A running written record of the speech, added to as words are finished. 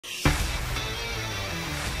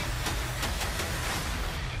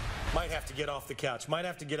Might have to get off the couch. Might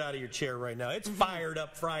have to get out of your chair right now. It's Fired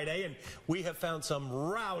Up Friday, and we have found some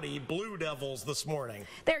rowdy Blue Devils this morning.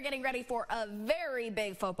 They're getting ready for a very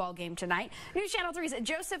big football game tonight. News Channel 3's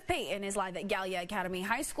Joseph Payton is live at Gallia Academy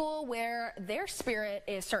High School, where their spirit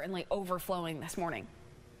is certainly overflowing this morning.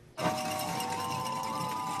 Oh,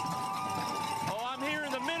 I'm here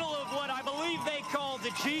in the middle of what I believe they call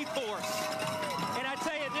the G-Force. And I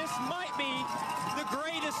tell you, this might be the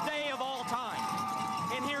greatest day of all time.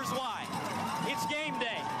 And here's why. It's game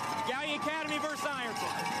day. Gallia Academy versus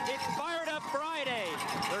Ironton. It's Fired Up Friday.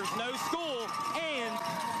 There's no school, and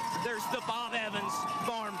there's the Bob Evans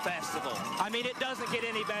Farm Festival. I mean, it doesn't get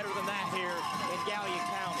any better than that here in Gallia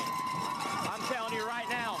County. I'm telling you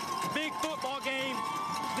right now, big football game.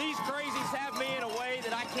 These crazies have me in a way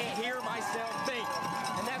that I can't hear myself think.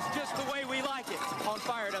 And that's just the way we like it on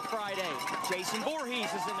Fired Up Friday. Jason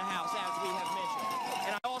Voorhees is in the house, as we have mentioned.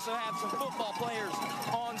 And I also have some football players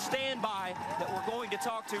on standby that we're going to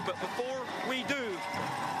talk to. But before we do,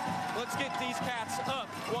 let's get these cats up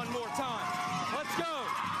one more time. Let's go.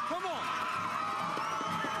 Come on.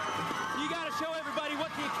 You got to show everybody what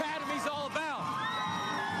the Academy's all about.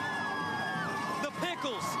 The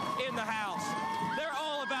Pickles in the house. They're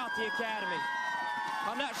all about the Academy.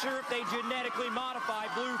 I'm not sure if they genetically modify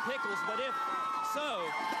blue pickles, but if so,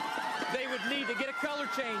 they would need to get a color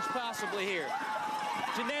change possibly here.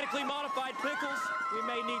 Genetically modified pickles, we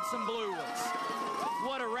may need some blue ones.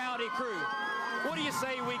 What a rowdy crew. What do you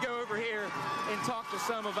say we go over here and talk to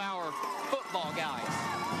some of our football guys?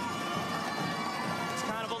 It's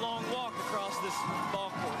kind of a long walk across this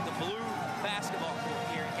ball court, the blue basketball court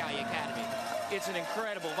here at Gallia Academy. It's an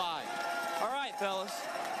incredible vibe. All right, fellas,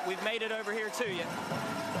 we've made it over here to you.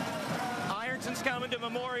 Ironton's coming to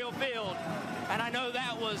Memorial Field, and I know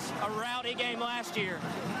that was a rowdy game last year.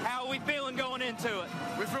 How are we feeling going into it?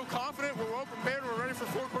 We feel confident, we're well prepared, we're ready for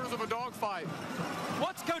 4 quarters of a dogfight.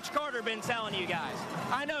 What's Coach Carter been telling you guys?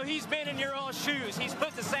 I know he's been in your all's shoes. He's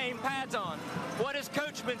put the same pads on. What has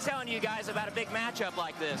Coach been telling you guys about a big matchup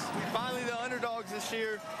like this? Finally the underdogs this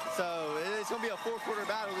year, so it's going to be a 4-quarter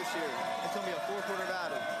battle this year. It's going to be a 4-quarter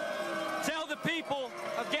battle. Tell the people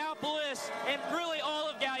of Gallipolis and really all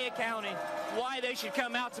of Gallia County why they should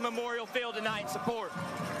come out to Memorial Field tonight and support.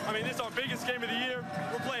 I mean, this is our biggest game of the year.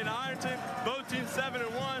 We're playing Ironton, both teams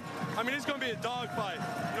 7-1. I mean, it's going to be a dogfight.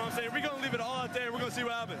 You know what I'm saying? We're going to leave it all out there, and we're going to see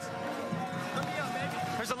what happens.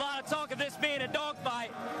 There's a lot of talk of this being a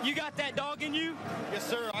dogfight. You got that dog in you? Yes,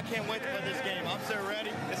 sir. I can't wait to play this game. I'm so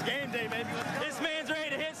ready. It's game day, baby. Let's go. This man's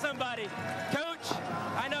ready to hit somebody. Coach,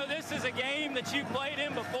 I know this is a game that you played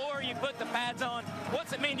in before you put the pads on.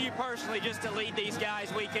 What's it mean to you personally just to lead these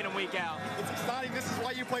guys week in and week out? It's exciting. This is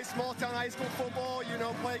why you play small-town high school football, you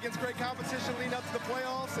know, play against great competition leading up to the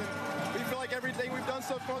playoffs. And we feel like everything we've done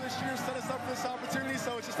so far this year set us up for this opportunity.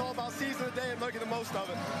 So it's just all about seizing the day and making the most of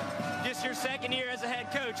it. Just your second year as a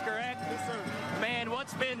head coach, correct? Yes, sir. Man,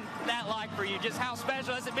 what's been that like for you? Just how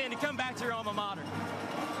special has it been to come back to your alma mater?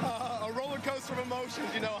 A roller coaster of emotions,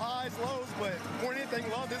 you know, highs, lows, but more than anything,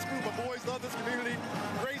 love this group of boys, love this community.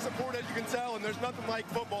 Great support, as you can tell, and there's nothing like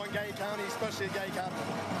football in Gallia County, especially at Gallia County.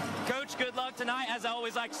 Coach, good luck tonight. As I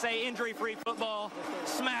always like to say, injury-free football,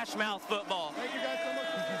 smash mouth football. Thank you guys so much.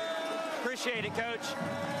 Appreciate it, Coach.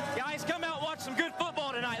 Guys, come out and watch some good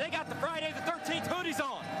football tonight. They got the Friday the 13th hoodies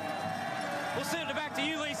on. We'll send it back to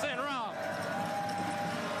you, Lisa and Rob.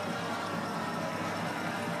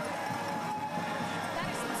 That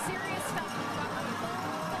is some serious stuff. We've got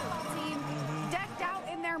the football team decked out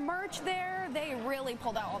in their merch there. They really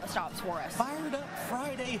pulled out all the stops for us. Fired Up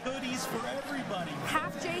Friday hoodies for everybody.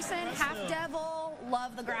 Half Jason, half Devil.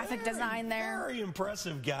 Love the graphic design there. Very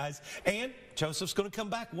impressive, guys. And Joseph's going to come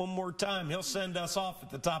back one more time. He'll send us off at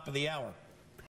the top of the hour.